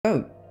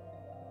Oh,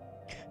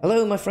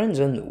 hello my friends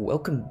and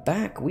welcome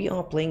back. We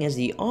are playing as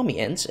the army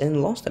ants.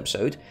 In last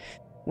episode,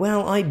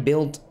 well, I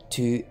built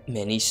too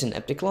many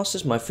synaptic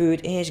clusters. My food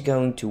is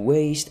going to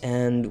waste,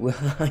 and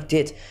well, I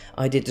did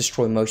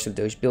destroy most of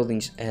those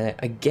buildings.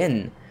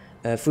 Again,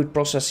 food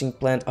processing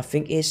plant I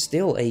think is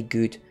still a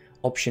good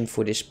option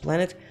for this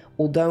planet,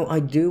 although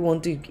I do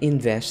want to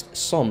invest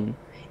some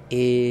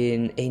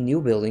in a new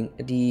building,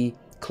 the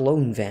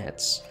clone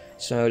vats.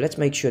 So let's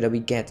make sure that we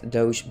get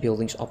those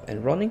buildings up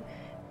and running.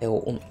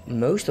 On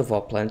most of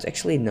our planets,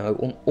 actually no,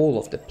 on all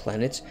of the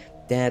planets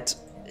that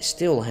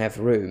still have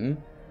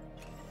room.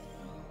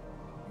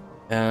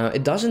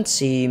 It doesn't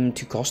seem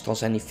to cost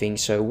us anything,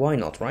 so why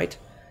not, right?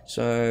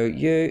 So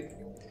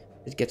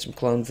let's get some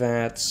clone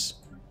vats,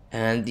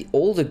 and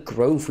all the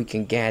growth we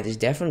can get is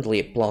definitely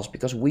a plus,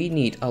 because we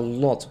need a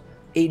lot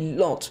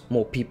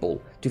more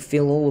people to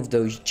fill all of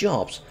those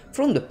jobs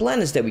from the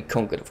planets that we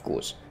conquered, of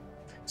course.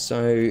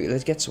 So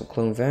let's get some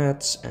clone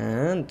vats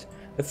and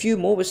a few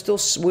more, but still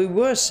we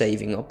were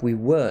saving up. We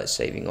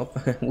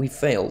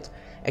failed.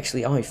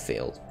 Actually, I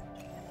failed.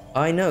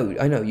 I know,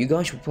 you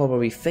guys were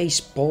probably face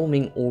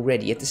palming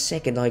already at the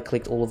second I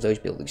clicked all of those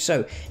buildings.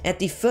 So at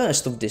the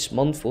 1st of this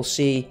month we'll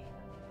see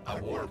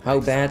how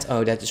bad.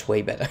 Oh, that is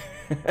way better.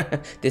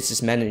 This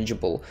is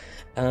manageable.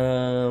 For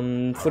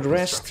the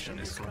rest,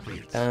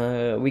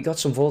 we got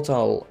some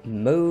volatile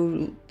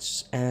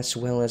modes as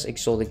well as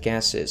exotic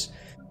gases.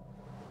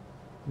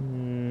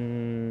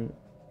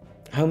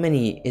 How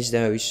many is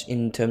those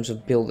in terms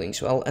of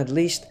buildings? Well, at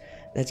least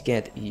let's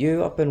get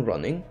you up and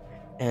running,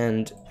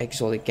 and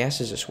exotic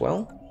gases as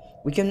well.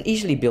 We can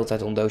easily build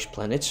that on those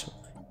planets.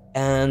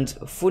 And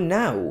for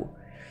now,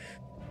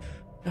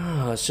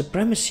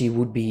 supremacy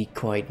would be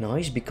quite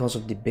nice because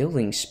of the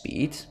building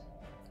speed.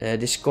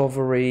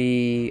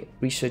 Discovery,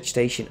 research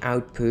station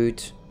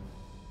output.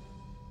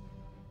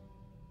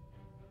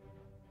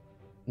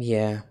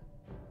 Yeah,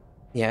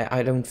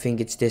 I don't think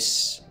it's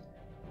this.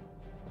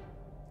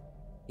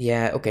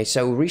 Yeah, okay,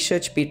 so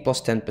research speed plus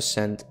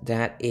 10%,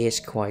 that is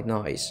quite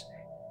nice.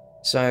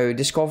 So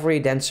discovery,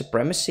 then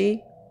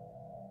supremacy.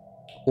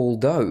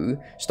 Although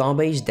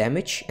starbase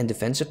damage and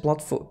defensive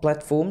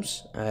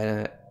platforms,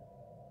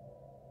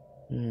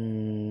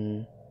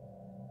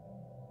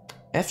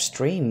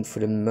 F-stream for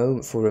a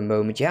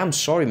moment. Yeah, I'm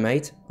sorry,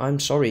 mate. I'm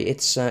sorry.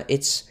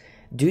 It's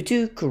due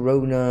to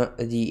Corona,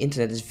 the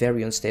internet is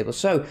very unstable.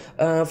 So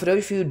for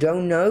those of you who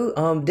don't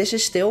know, this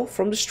is still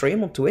from the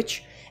stream on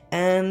Twitch.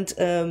 And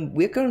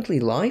we're currently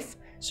live,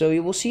 so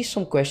you will see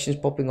some questions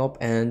popping up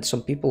and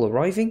some people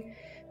arriving.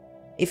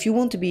 If you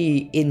want to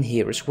be in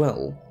here as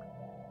well,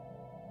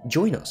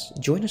 join us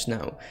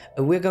now.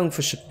 We're going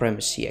for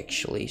supremacy,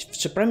 actually.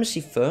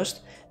 Supremacy first,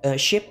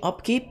 ship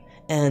upkeep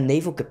and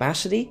naval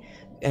capacity.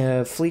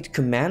 Fleet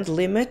command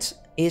limit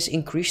is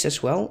increased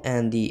as well,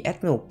 and the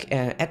admiral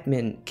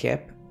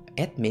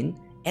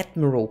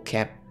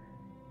cap.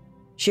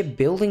 Ship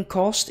building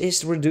cost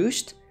is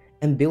reduced,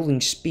 and building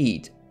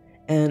speed.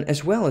 And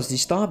as well as the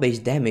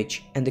starbase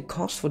damage and the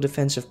cost for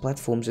defensive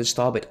platforms and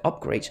starbase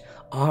upgrades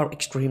are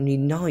extremely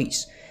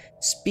nice.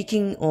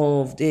 Speaking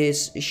of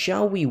this,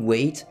 shall we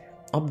wait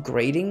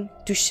upgrading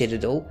to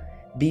Citadel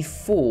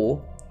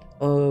before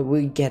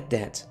we get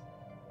that?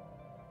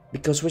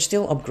 Because we're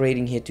still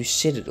upgrading here to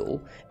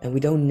Citadel, and we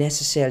don't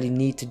necessarily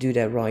need to do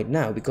that right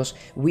now, because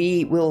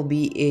we will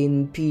be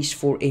in peace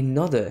for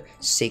another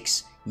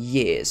 6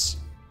 years.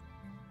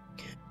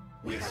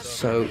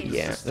 So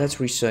yeah,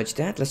 let's research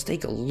that. Let's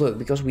take a look,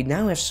 because we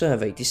now have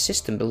surveyed the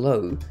system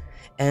below,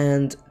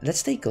 and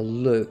let's take a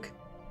look.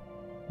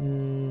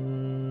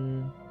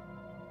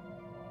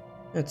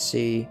 Let's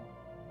see.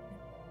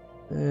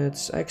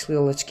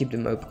 Let's keep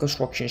them open.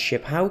 Construction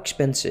ship, how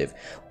expensive?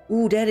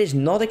 Ooh, that is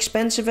not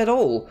expensive at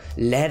all.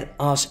 Let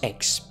us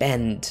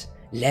expand.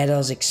 Let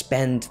us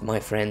expand, my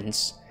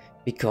friends,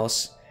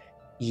 because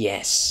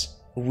yes,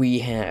 we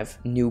have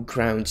new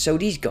ground. So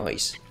these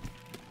guys,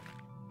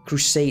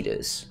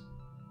 Crusaders.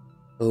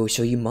 Oh,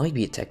 so you might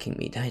be attacking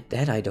me.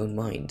 That I don't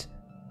mind.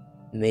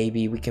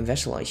 Maybe we can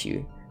vassalize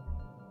you.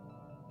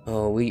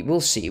 Oh,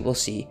 we'll see.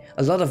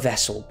 A lot of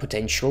vassal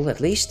potential,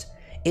 at least.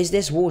 Is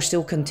this war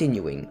still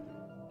continuing?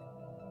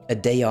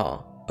 They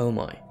are. Oh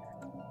my.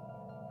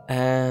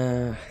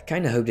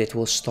 Kinda hope that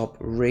will stop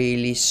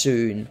really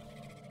soon.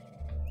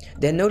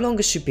 They're no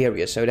longer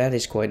superior, so that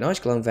is quite nice.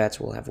 Clone vats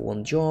will have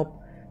one job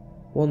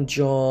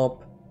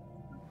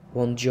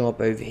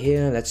over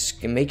here.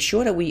 Let's make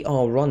sure that we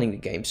are running the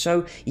game.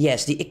 So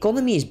yes, the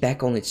economy is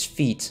back on its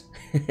feet,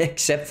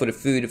 except for the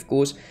food, of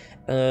course.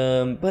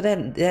 But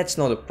that's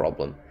not a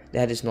problem.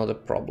 That is not a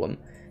problem.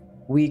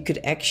 We could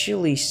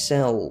actually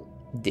sell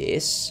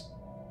this.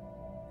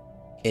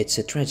 It's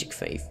a tragic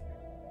faith.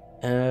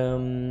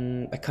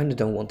 I kind of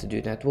don't want to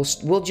do that.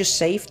 We'll just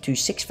save to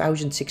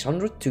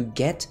 6,600 to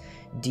get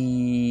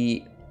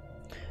the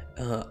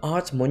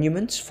art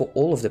monuments for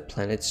all of the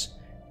planets.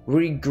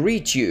 We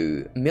greet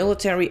you,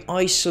 military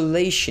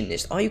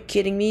isolationist. Are you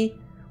kidding me?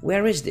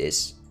 Where is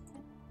this?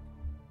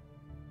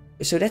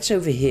 So that's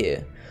over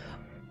here.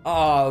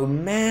 Oh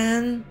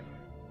man,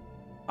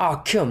 Oh,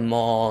 come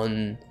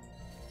on.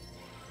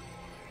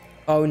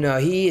 Oh no,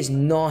 he is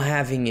not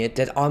having it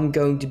that I'm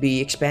going to be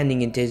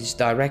expanding in this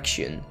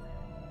direction.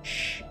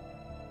 Shh.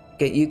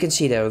 Okay, you can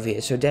see that over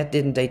here. So that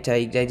didn't they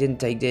didn't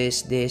take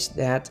this,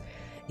 that.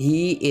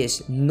 He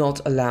is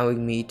not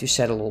allowing me to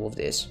settle all of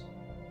this.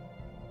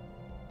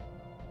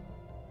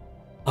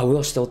 I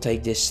will still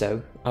take this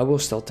though. I will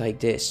still take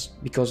this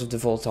because of the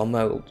volatile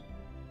mode.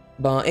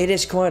 But it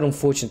is quite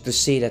unfortunate to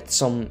see that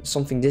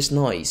something this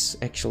nice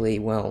actually,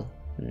 well,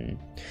 can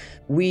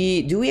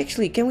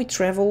we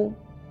travel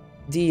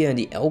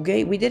the L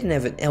gate? We didn't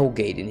have an L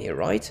gate in here,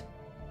 right?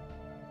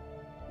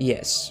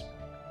 Yes.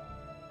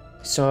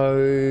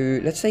 So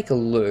let's take a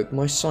look.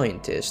 My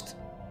scientist.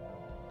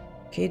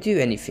 Can you do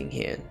anything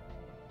here?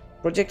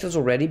 Project has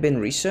already been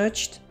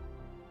researched.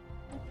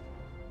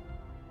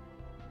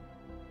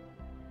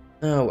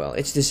 Oh well,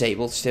 it's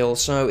disabled still,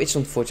 so it's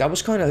unfortunate. I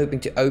was kind of hoping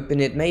to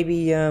open it.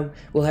 Maybe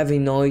we'll have a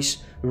nice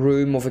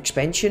room of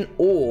expansion,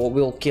 or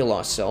we'll kill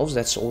ourselves.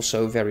 That's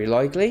also very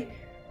likely.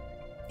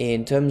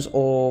 In terms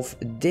of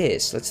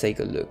this, let's take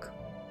a look.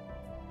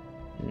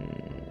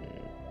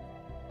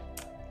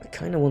 I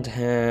kind of want to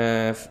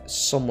have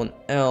someone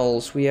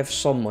else. We have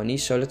some money,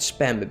 so let's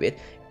spam a bit.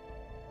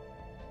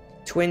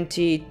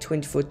 20,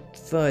 24,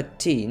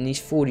 13, he's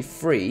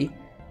 43.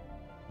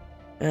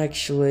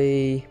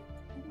 Actually...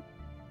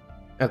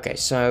 Okay,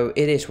 so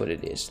it is what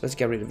it is. Let's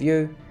get rid of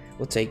you.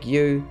 We'll take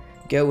you.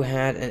 Go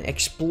ahead and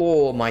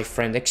explore, my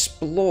friend.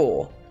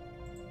 Explore.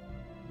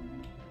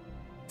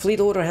 Fleet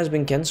order has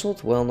been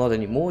cancelled. Well, not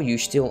anymore. You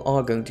still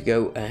are going to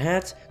go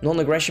ahead.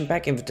 Non-aggression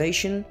pack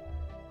invitation.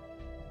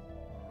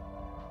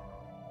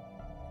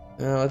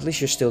 At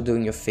least you're still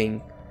doing your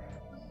thing.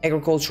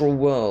 Agricultural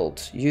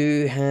world.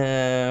 You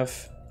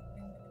have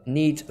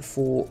need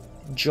for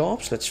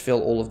jobs. Let's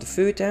fill all of the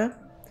food there.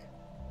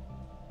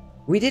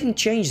 We didn't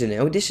change the name.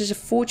 Oh, this is a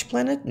forge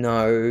planet?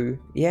 No.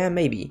 Yeah,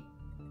 maybe.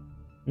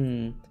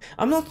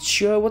 I'm not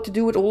sure what to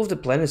do with all of the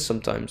planets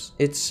sometimes.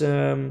 It's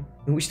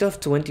we still have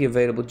 20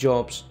 available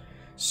jobs.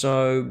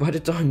 So by the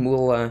time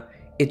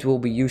it will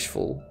be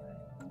useful.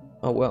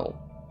 Oh well.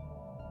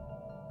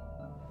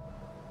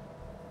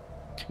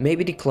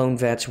 Maybe the clone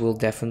vats will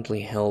definitely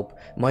help.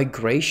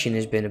 Migration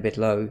has been a bit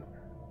low.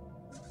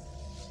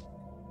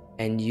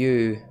 And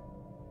you.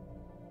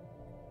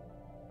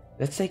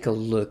 Let's take a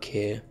look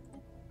here.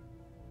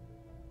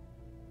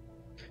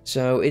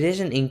 So it is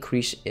an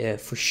increase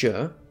for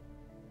sure.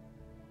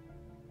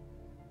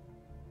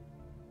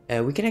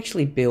 We can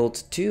actually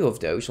build 2 of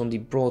those on the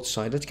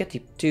broadside. Let's get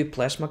the 2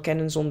 plasma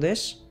cannons on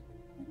this.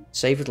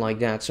 Save it like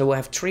that. So we'll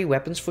have 3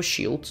 weapons for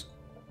shield.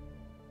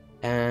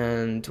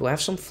 And we'll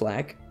have some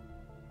flag.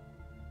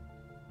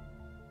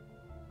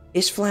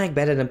 Is flag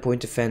better than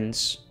point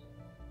defense?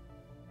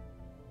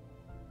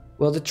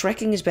 Well, the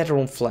tracking is better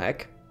on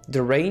flag.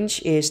 The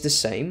range is the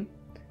same.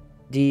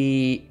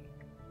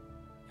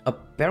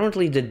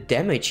 Apparently the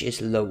damage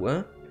is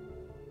lower.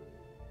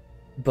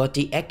 But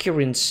the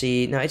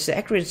accuracy... No, the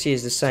accuracy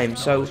is the same.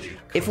 So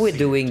if we're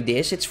doing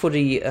this, it's for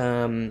the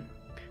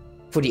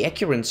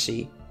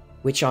accuracy.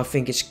 Which I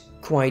think is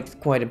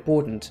quite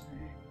important.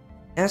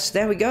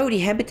 There we go, the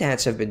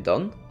habitats have been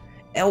done.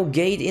 L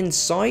gate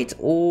inside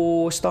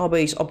or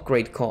starbase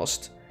upgrade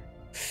cost.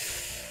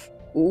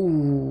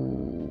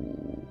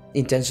 Ooh.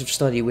 Intensive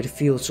study with the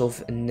fields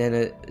of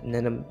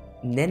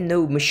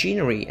nano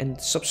machinery and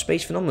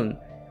subspace phenomenon.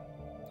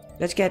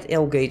 Let's get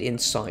L gate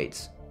inside.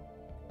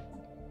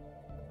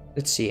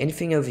 Let's see,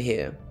 anything over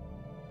here?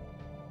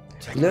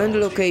 Learn the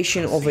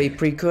location of a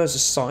precursor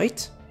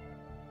site.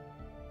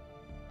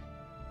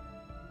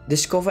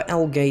 Discover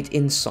L gate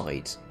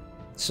inside.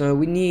 So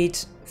we need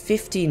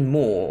 15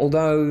 more,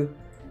 although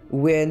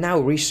we're now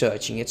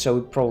researching it, so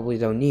we probably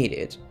don't need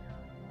it.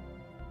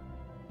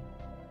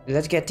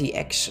 Let's get the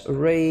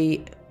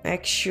X-ray.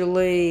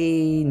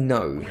 Actually,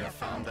 no.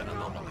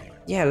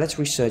 Yeah, let's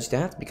research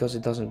that, because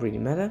it doesn't really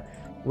matter.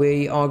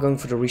 We are going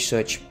for the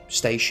research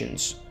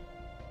stations.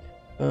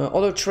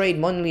 Auto trade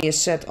manually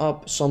has set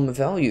up some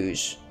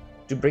values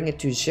to bring it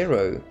to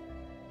 0.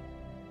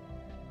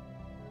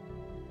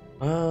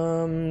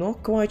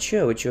 Not quite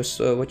sure what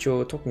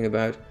you're talking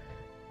about.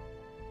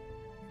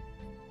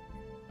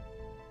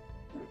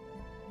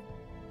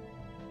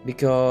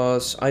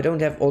 Because I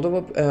don't have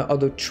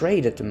auto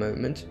trade at the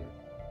moment.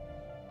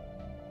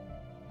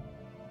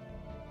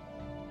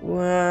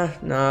 Well,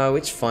 no,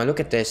 it's fine. Look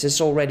at this.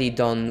 It's already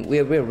done.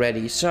 We're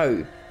ready.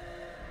 So,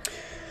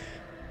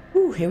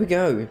 here we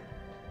go.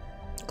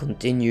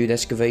 Continued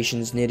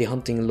excavations near the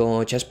hunting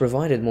lodge has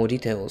provided more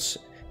details.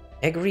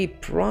 Agri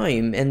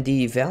Prime and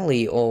the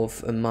Valley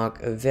of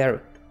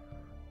Magver,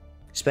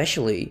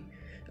 especially,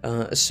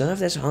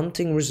 served as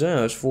hunting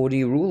reserves for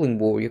the ruling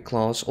warrior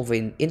class of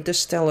an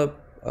interstellar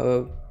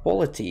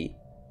polity,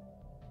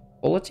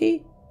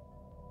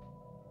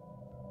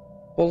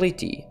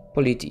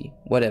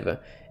 whatever,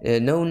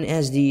 known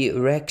as the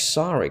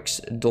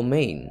Rexarix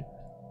domain.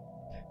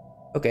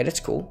 Okay, that's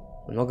cool.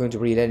 I'm not going to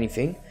read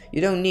anything.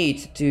 You don't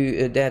need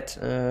to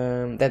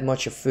that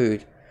much of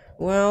food.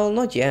 Well,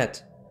 not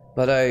yet,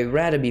 but I'd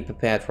rather be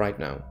prepared right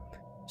now.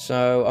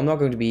 So I'm not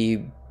going to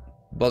be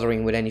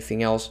bothering with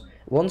anything else.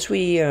 Once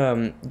we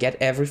get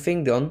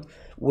everything done,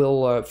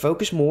 we'll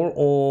focus more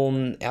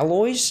on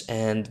alloys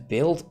and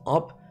build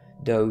up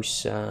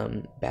those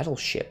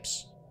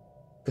battleships.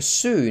 Because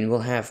soon we'll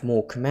have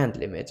more command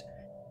limit.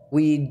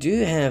 We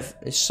do have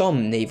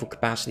some naval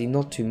capacity,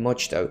 not too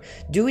much though.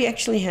 Do we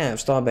actually have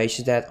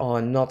starbases that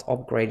are not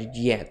upgraded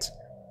yet?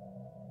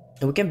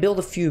 And we can build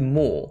a few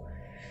more.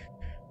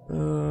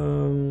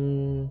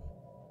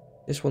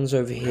 This one's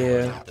over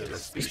here.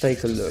 Let's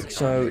take a look.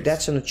 So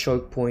that's on a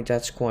choke point,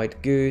 that's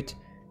quite good.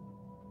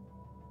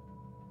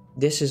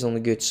 This is on the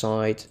good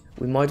side.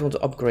 We might want to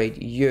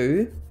upgrade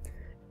you.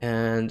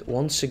 And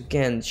once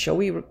again, shall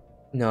we...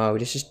 No,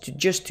 this is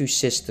just 2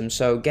 systems,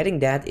 so getting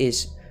that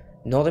is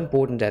not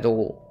important at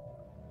all.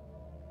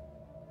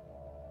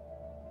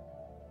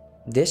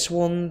 This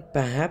one,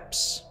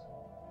 perhaps?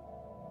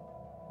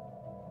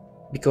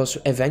 Because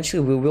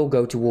eventually we will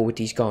go to war with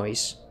these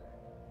guys.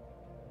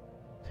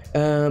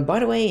 By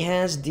the way,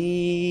 has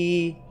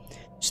the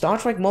Star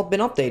Trek mod been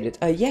updated?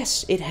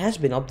 Yes, it has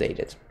been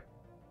updated.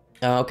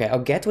 Okay, I'll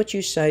get what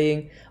you're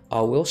saying.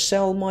 I will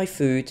sell my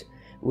food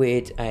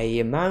with a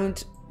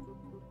amount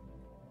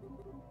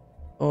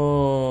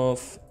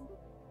of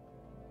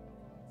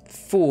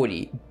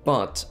 40.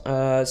 But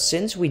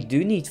since we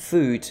do need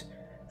food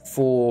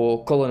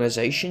for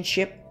colonization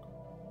ship,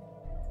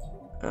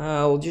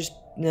 I'll just...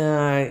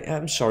 Nah,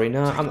 I'm sorry,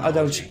 nah, I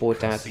don't support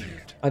that.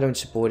 I don't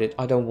support it,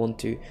 I don't want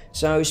to.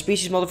 So,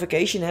 species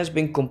modification has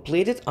been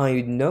completed.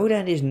 I know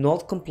that is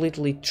not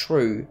completely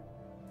true.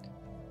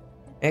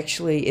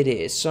 Actually, it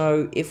is.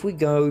 So, if we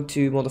go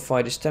to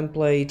modify this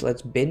template,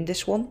 let's bin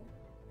this one.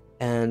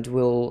 And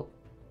we'll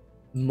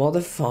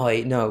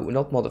modify... No,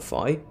 not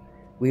modify.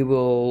 We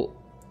will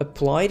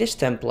apply this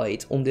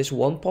template on this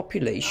one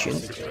population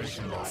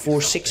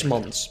for 6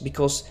 months.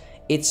 Because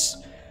it's...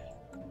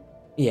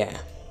 Yeah.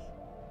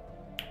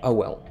 Oh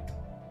well.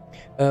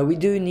 We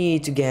do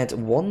need to get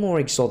one more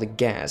exotic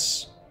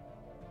gas.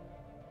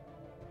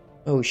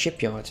 Oh,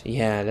 shipyard.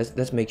 Yeah,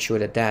 let's make sure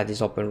that that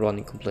is up and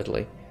running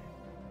completely.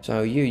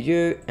 So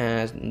you,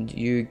 and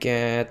you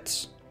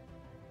get...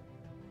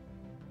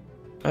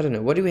 I don't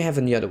know, what do we have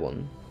in the other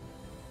one?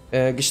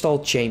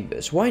 Gestalt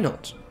chambers. Why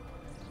not?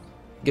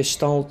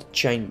 Gestalt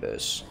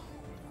chambers.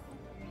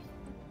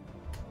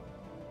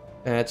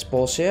 Let's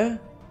pause here.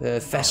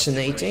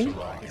 Fascinating.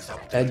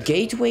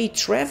 Gateway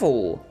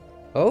travel.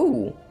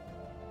 Oh.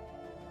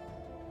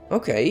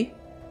 Okay.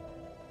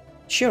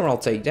 Sure, I'll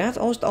take that.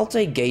 I'll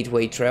take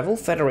gateway travel.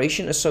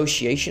 Federation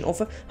Association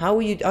offer. How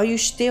are you? Are you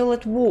still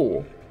at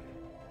war?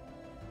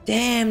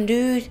 Damn,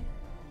 dude.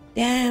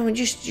 Damn,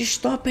 just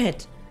stop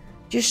it.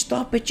 Just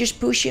stop it.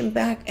 Just push him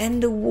back.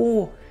 End the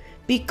war.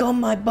 Become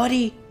my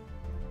buddy.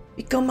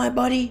 Become my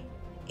buddy.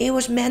 It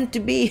was meant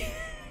to be.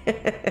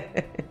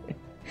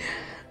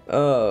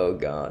 Oh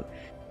god.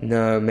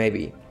 No,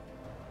 maybe.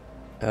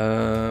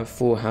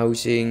 For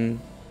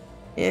housing.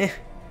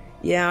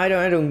 Yeah, I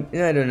don't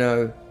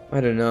know. I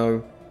don't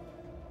know.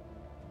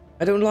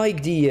 I don't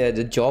like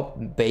the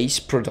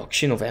job-based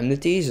production of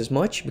amenities as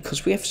much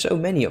because we have so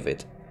many of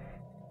it.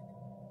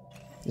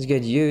 Let's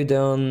get you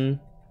done.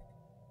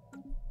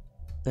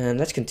 And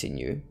let's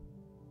continue.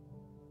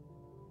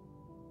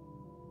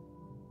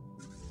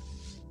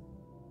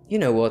 You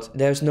know what?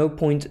 There's no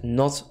point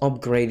not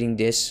upgrading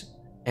this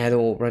at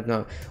all right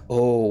now.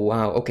 Oh,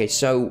 wow. Okay,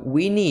 so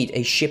we need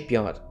a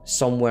shipyard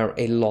somewhere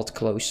a lot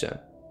closer.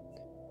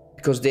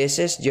 Because this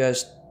is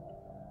just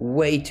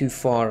way too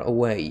far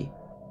away.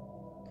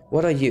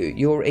 What are you?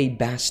 You're a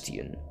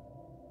bastion.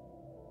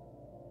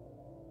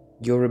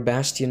 You're a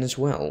bastion as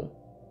well.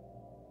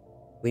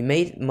 We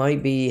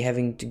might be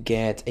having to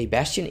get a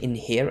bastion in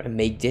here and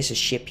make this a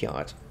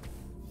shipyard.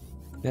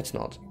 That's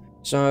not.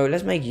 So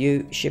let's make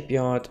you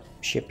shipyard,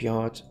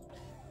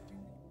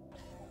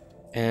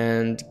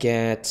 and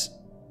get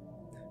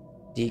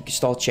the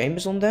gestalt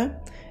chambers on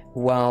there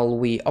while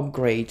we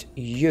upgrade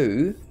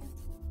you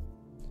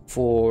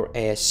for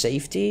air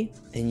safety,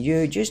 and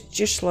you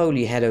just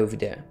slowly head over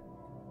there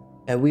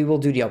and we will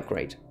do the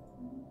upgrade.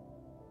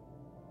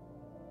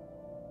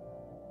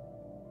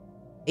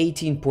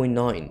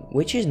 18.9,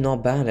 which is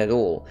not bad at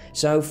all.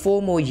 So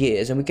 4 more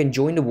years and we can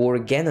join the war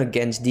again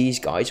against these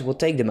guys. We'll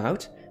take them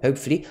out,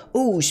 hopefully.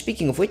 Oh,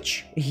 speaking of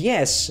which,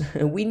 yes,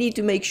 we need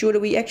to make sure that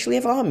we actually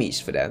have armies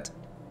for that.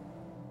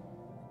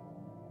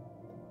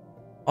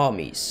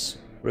 Armies.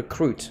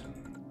 Recruit.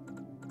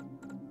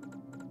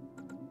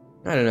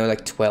 I don't know,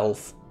 like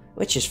 12.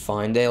 Which is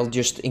fine, they'll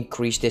just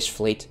increase this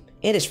fleet.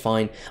 It is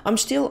fine. I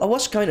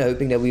was kind of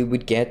hoping that we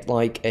would get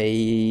like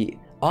a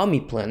army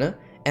planner,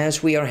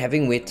 as we are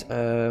having with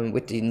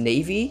the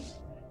Navy.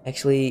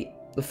 Actually,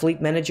 the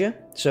fleet manager.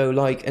 So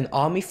like an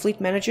army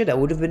fleet manager, that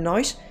would have been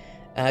nice.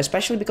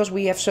 Especially because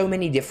we have so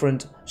many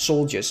different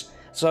soldiers.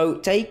 So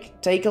take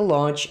a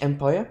large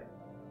empire,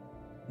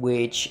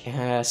 which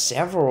has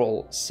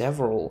several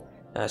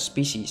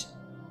species.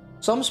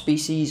 Some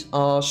species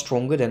are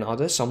stronger than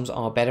others, some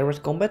are better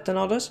at combat than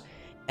others.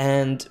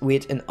 And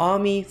with an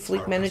army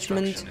fleet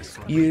management,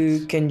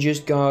 you can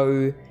just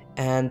go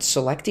and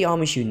select the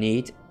armies you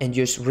need and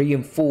just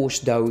reinforce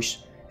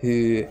those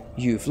who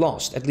you've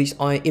lost. At least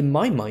in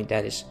my mind,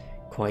 that is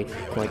quite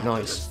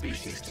nice.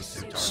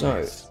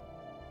 So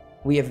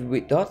we have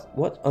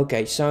what?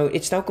 Okay, so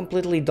it's now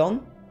completely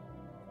done.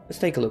 Let's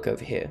take a look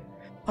over here.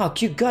 Oh,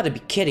 you gotta be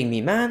kidding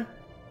me, man.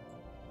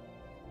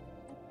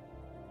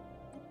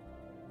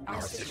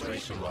 Our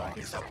situation log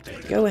is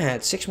updated. Go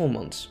ahead, 6 more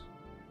months.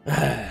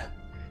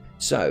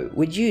 So,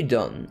 with you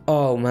done,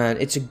 oh man,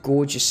 it's a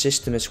gorgeous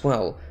system as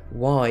well.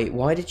 Why?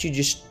 Why did you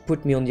just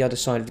put me on the other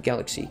side of the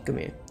galaxy? Come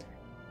here.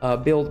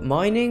 Build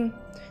mining,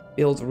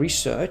 build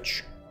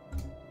research.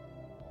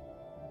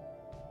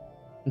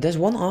 There's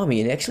one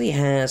army, it actually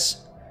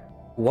has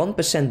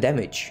 1%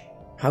 damage.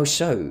 How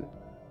so?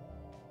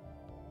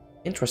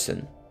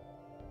 Interesting.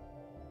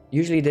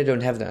 Usually they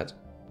don't have that.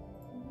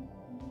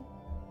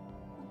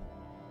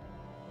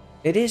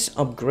 It is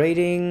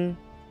upgrading.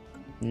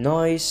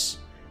 Nice.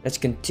 Let's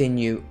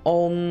continue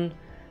on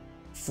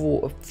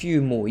for a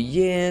few more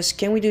years.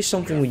 Can we do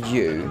something with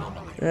you?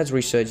 Let's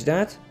research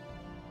that.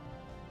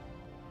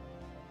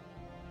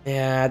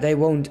 Yeah, they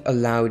won't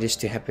allow this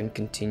to happen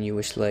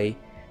continuously.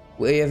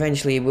 We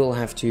eventually will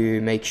have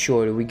to make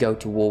sure that we go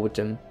to war with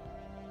them.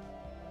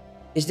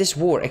 Is this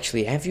war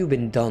actually? Have you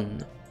been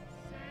done?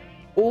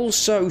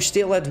 Also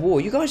still at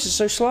war. You guys are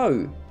so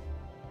slow.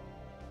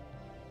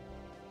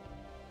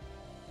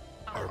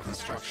 Our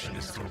construction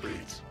is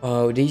complete.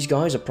 Oh, these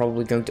guys are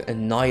probably going to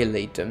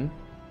annihilate them.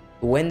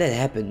 When that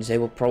happens, they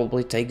will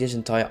probably take this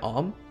entire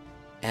arm.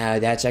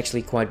 That's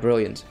actually quite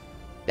brilliant.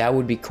 That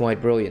would be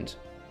quite brilliant.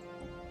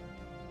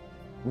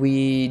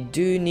 We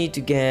do need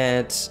to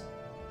get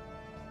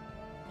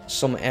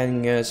some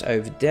angers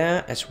over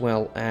there, as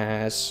well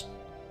as...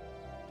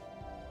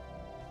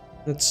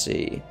 Let's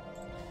see.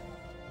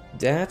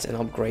 That, and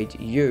upgrade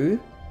you.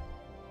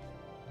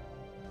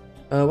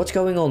 What's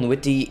going on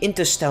with the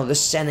Interstellar? The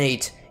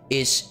Senate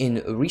is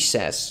in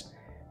recess.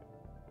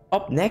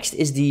 Up next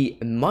is the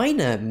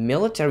minor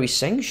military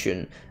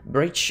sanction.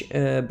 Breach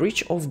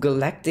of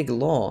galactic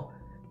law.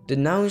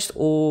 Denounced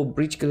or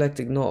breach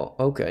galactic law.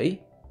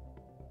 Okay.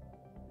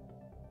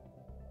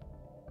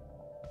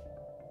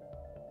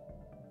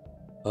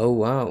 Oh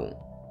wow.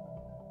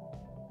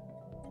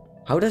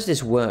 How does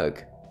this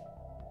work?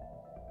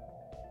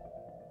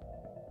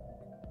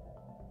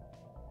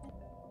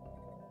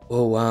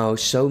 Oh wow,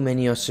 so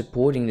many are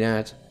supporting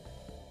that.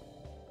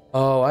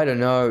 Oh, I don't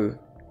know.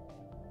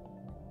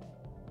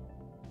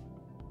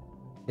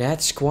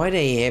 That's quite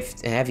a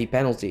heavy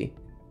penalty.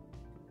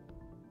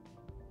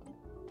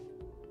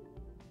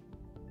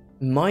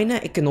 Minor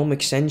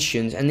economic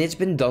sanctions, and it's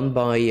been done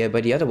by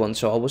the other one,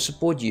 so I will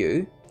support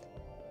you.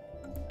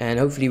 And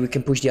hopefully we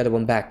can push the other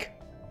one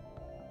back.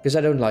 Because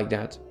I don't like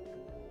that.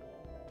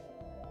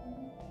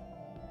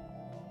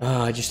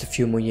 Just a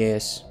few more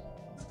years.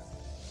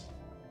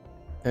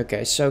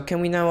 Okay, so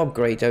can we now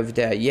upgrade over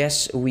there?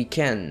 Yes, we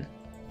can.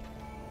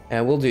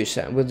 We'll do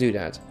so. We'll do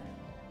that.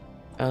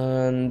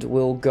 And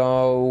we'll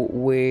go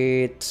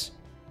with...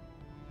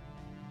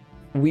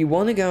 We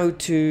want to go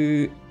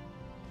to...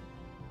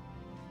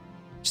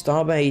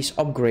 Starbase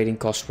upgrading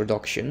cost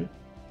reduction.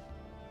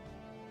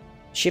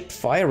 Ship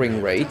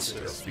firing rate.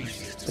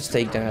 Let's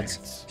take that.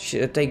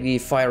 Take the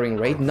firing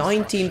rate.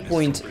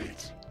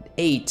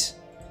 19.8.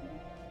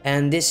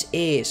 And this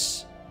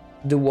is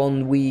the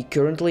one we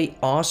currently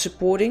are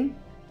supporting.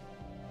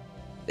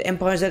 The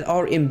empires that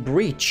are in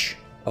breach.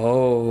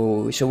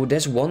 Oh, so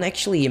there's one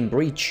actually in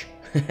breach.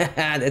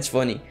 That's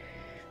funny.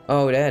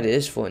 Oh, that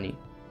is funny.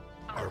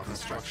 Our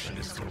construction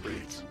is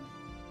complete.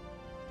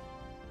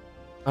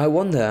 I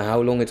wonder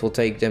how long it will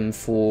take them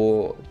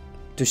to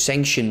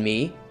sanction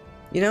me.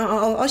 You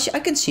know, I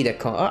can see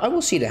that. I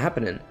will see that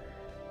happening.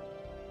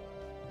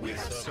 We have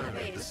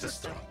surveyed the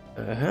system.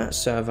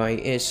 Survey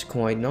is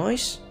quite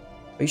nice.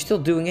 Are you still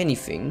doing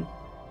anything?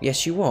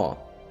 Yes, you are.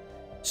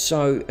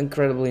 So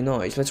incredibly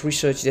nice. Let's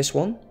research this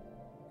one.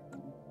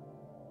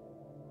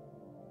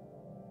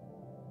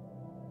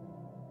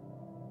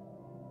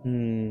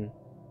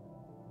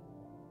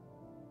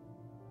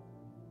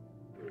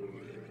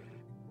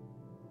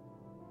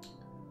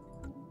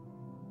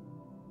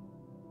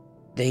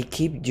 They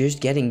keep just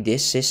getting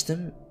this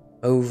system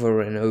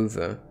over and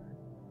over.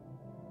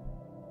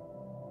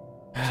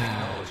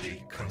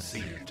 Technology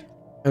conceived.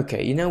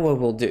 Okay, you know what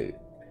we'll do?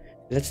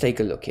 Let's take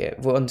a look here.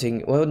 One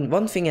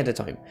thing at a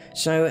time.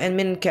 So,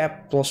 admin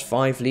cap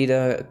 +5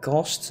 leader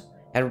cost,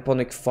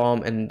 aeroponic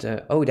farm,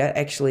 and oh, that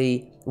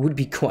actually would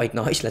be quite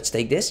nice. Let's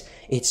take this.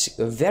 It's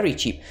very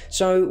cheap.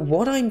 So,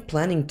 what I'm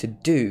planning to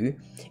do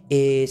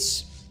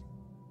is,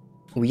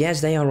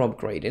 yes, they are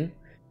upgrading,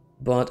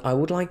 but I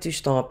would like to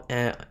start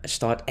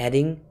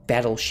adding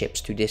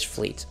battleships to this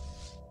fleet,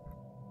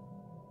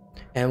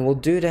 and we'll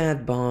do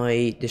that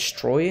by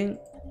destroying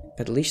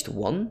at least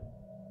one.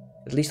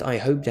 At least I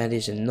hope that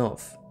is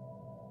enough.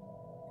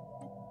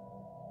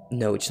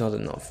 No, it's not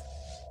enough.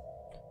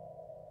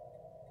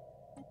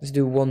 Let's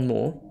do one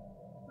more.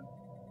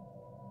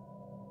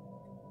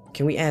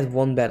 Can we add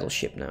one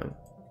battleship now?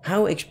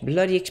 How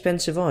bloody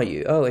expensive are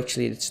you? Oh,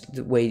 actually, it's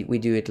the way we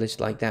do it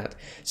like that.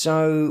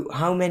 So,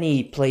 how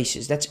many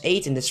places? That's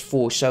 8 and that's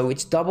 4, so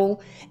it's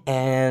double.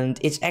 And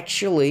it's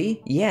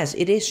actually, yes,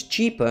 it is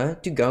cheaper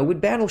to go with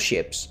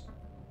battleships.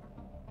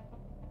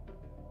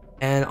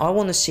 And I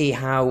want to see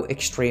how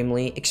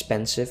extremely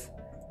expensive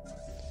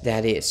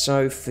that is.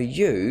 So, for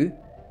you,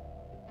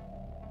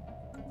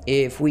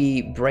 if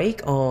we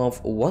break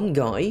off one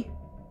guy,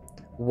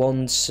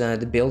 once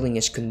the building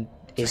is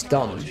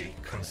done.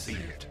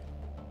 Conceived.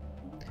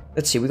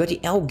 Let's see, we got the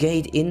L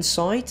gate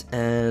inside,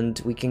 and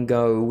we can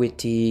go with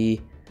the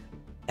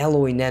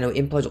alloy nano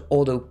impulse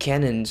auto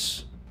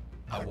cannons.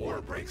 A war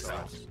breaks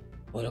out.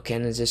 Auto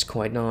cannons is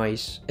quite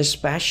nice,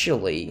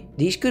 especially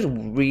these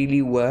could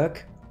really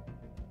work.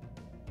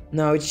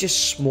 No, it's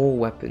just small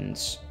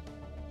weapons.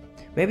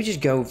 Maybe just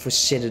go for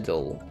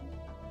Citadel.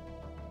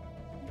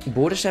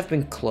 Borders have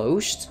been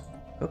closed.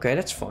 Okay,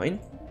 that's fine.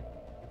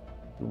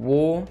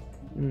 War.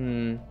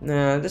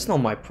 Nah, that's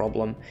not my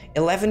problem.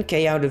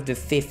 11k out of the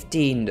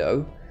 15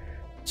 though.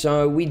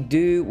 So we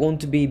do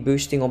want to be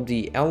boosting up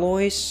the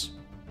alloys.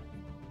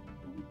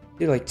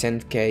 Do like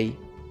 10k.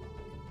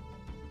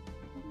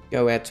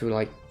 Go ahead to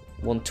like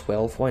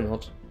 112, why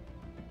not?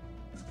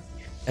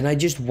 And I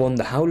just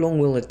wonder, how long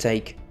will it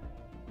take?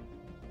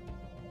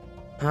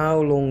 How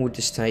long would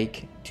this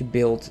take to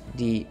build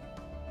the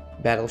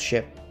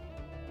battleship?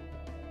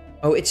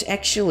 Oh, it's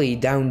actually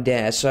down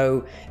there,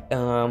 so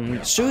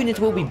soon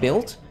it will be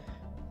built.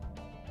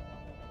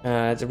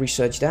 To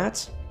research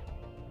that.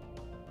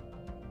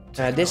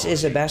 This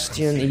is a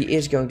bastion, he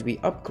is going to be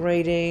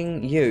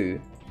upgrading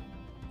you.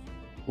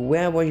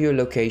 Where was your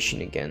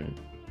location again?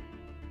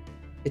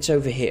 It's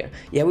over here.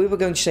 Yeah, we were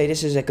going to say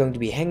this is going to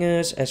be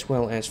hangars as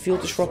well as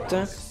field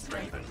disruptor.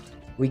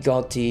 We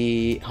got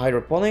the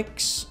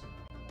hydroponics.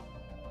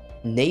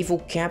 Naval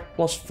cap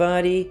plus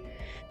 30.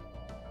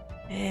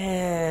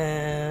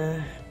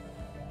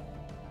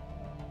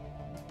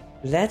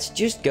 Let's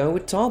just go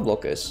with tile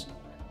blockers.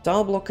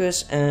 Tile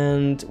blockers,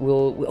 and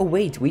we'll... Oh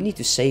wait, we need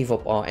to save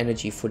up our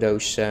energy for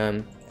those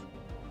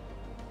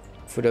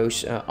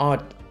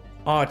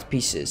art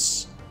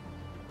pieces.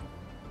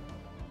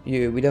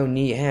 We don't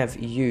have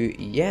you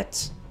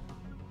yet.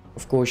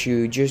 Of course,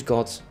 you just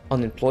got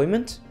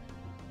unemployment.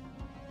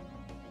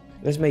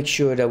 Let's make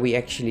sure that we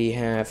actually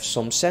have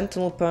some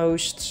sentinel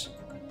posts.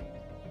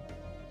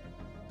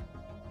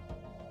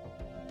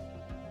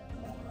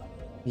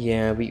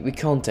 Yeah, we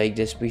can't take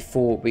this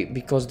before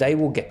because they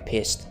will get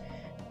pissed.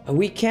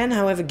 We can,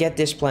 however, get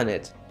this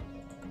planet.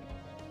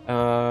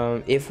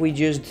 If we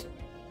just...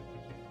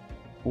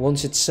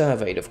 Once it's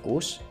surveyed, of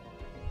course.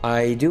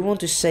 I do want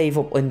to save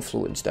up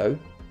influence, though.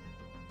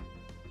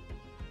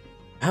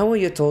 How are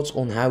your thoughts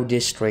on how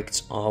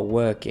districts are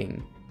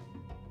working?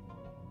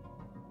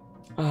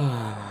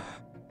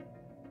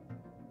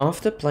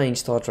 After playing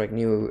Star Trek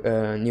New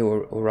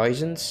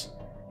Horizons,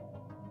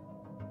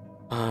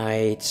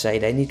 I'd say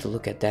they need to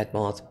look at that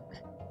mod,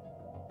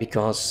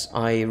 because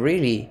I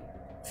really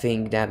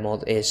think that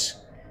mod is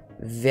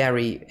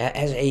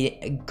has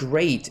a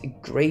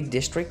great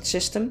district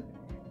system.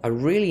 I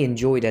really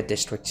enjoy that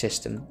district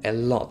system a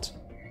lot.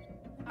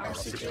 Our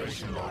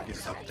situation log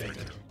is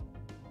updated.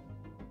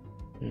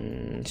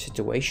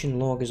 Situation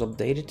log is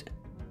updated.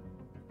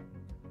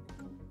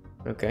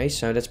 Okay,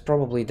 so that's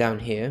probably down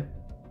here.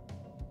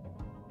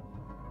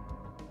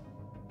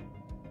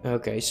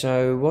 Okay,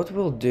 so what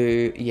we'll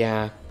do,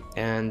 yeah,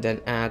 and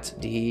then add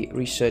the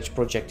research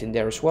project in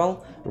there as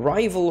well.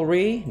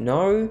 Rivalry,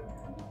 no.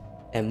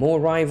 And more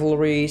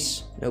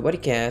rivalries, nobody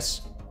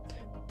cares.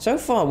 So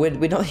far,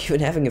 we're not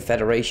even having a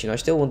federation. I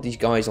still want these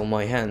guys on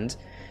my hand.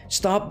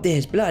 Stop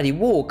this bloody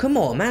war, come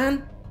on,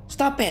 man.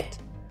 Stop it.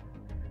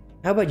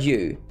 How about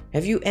you?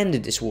 Have you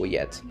ended this war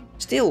yet?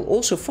 Still,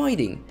 also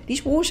fighting.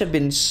 These wars have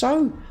been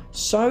so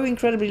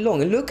incredibly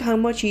long. And look how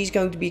much he's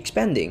going to be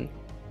expanding.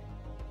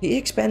 He's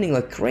expanding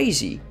like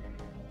crazy.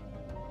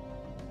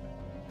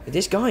 But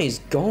this guy is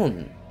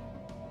gone.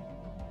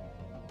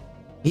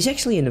 He's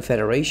actually in a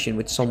federation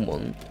with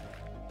someone.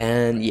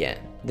 And yeah,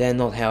 they're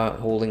not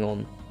holding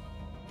on.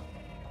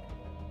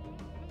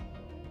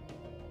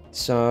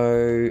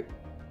 So,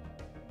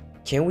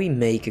 can we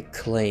make a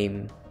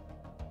claim?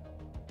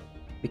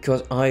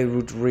 Because I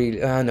would really...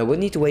 no, we'll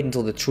need to wait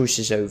until the truce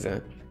is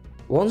over.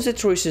 Once the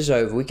truce is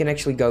over, we can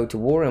actually go to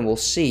war and we'll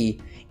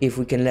see if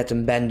we can let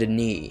them bend the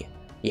knee.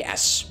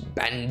 Yes,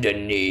 bend the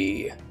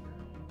knee.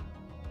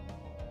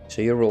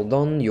 So you're all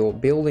done, you're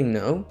building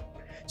now.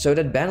 So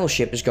that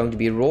battleship is going to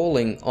be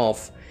rolling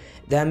off.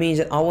 That means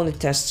that I want to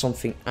test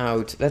something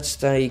out. Let's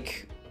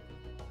take...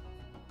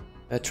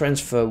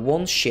 transfer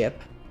one ship.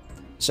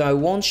 So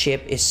one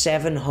ship is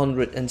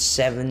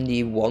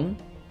 771.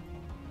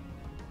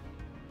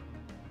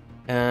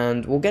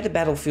 And we'll get a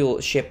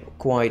battlefield ship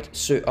quite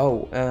soon.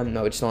 Oh,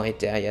 no, it's not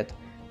there yet.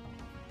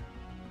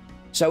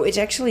 So it's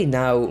actually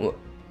now...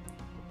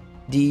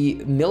 The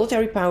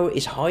military power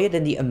is higher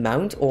than the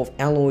amount of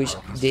alloys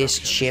this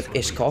ship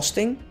is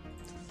costing.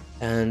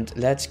 And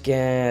let's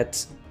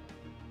get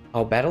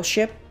our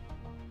battleship.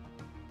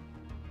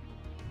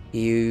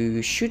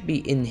 You should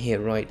be in here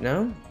right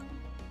now.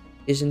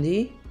 Isn't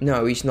he?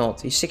 No, he's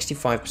not. He's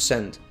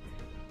 65%.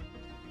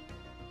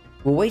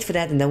 We'll wait for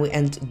that and then we'll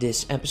end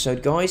this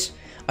episode, guys.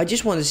 I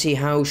just want to see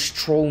how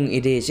strong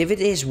it is. If it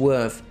is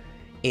worth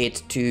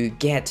it to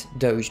get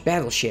those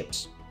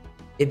battleships.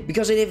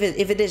 Because if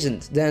it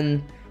isn't,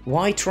 then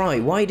why try?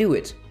 Why do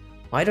it?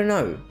 I don't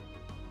know.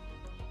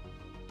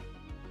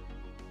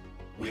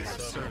 We have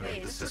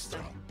surveyed the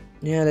system.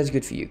 Yeah, that's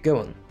good for you. Go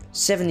on.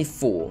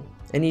 74.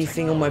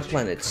 Anything on my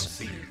planets?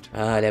 Conceived.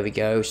 Ah, there we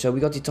go. So we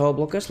got the tile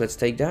blockers. Let's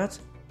take that.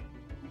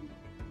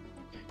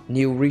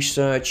 New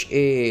research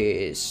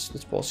is...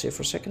 Let's pause here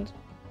for a second.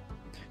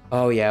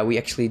 Oh yeah, we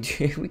actually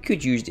do. We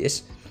could use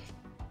this.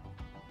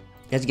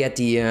 Let's get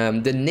the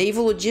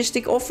Naval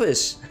Logistic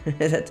Office.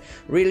 That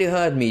really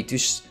hurt me to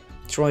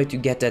try to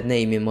get that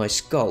name in my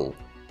skull.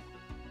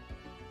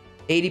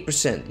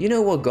 80%. You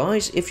know what,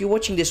 guys? If you're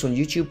watching this on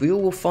YouTube, you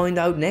will find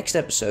out next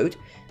episode.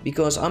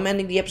 Because I'm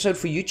ending the episode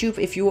for YouTube.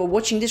 If you are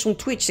watching this on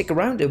Twitch, stick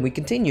around and we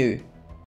continue.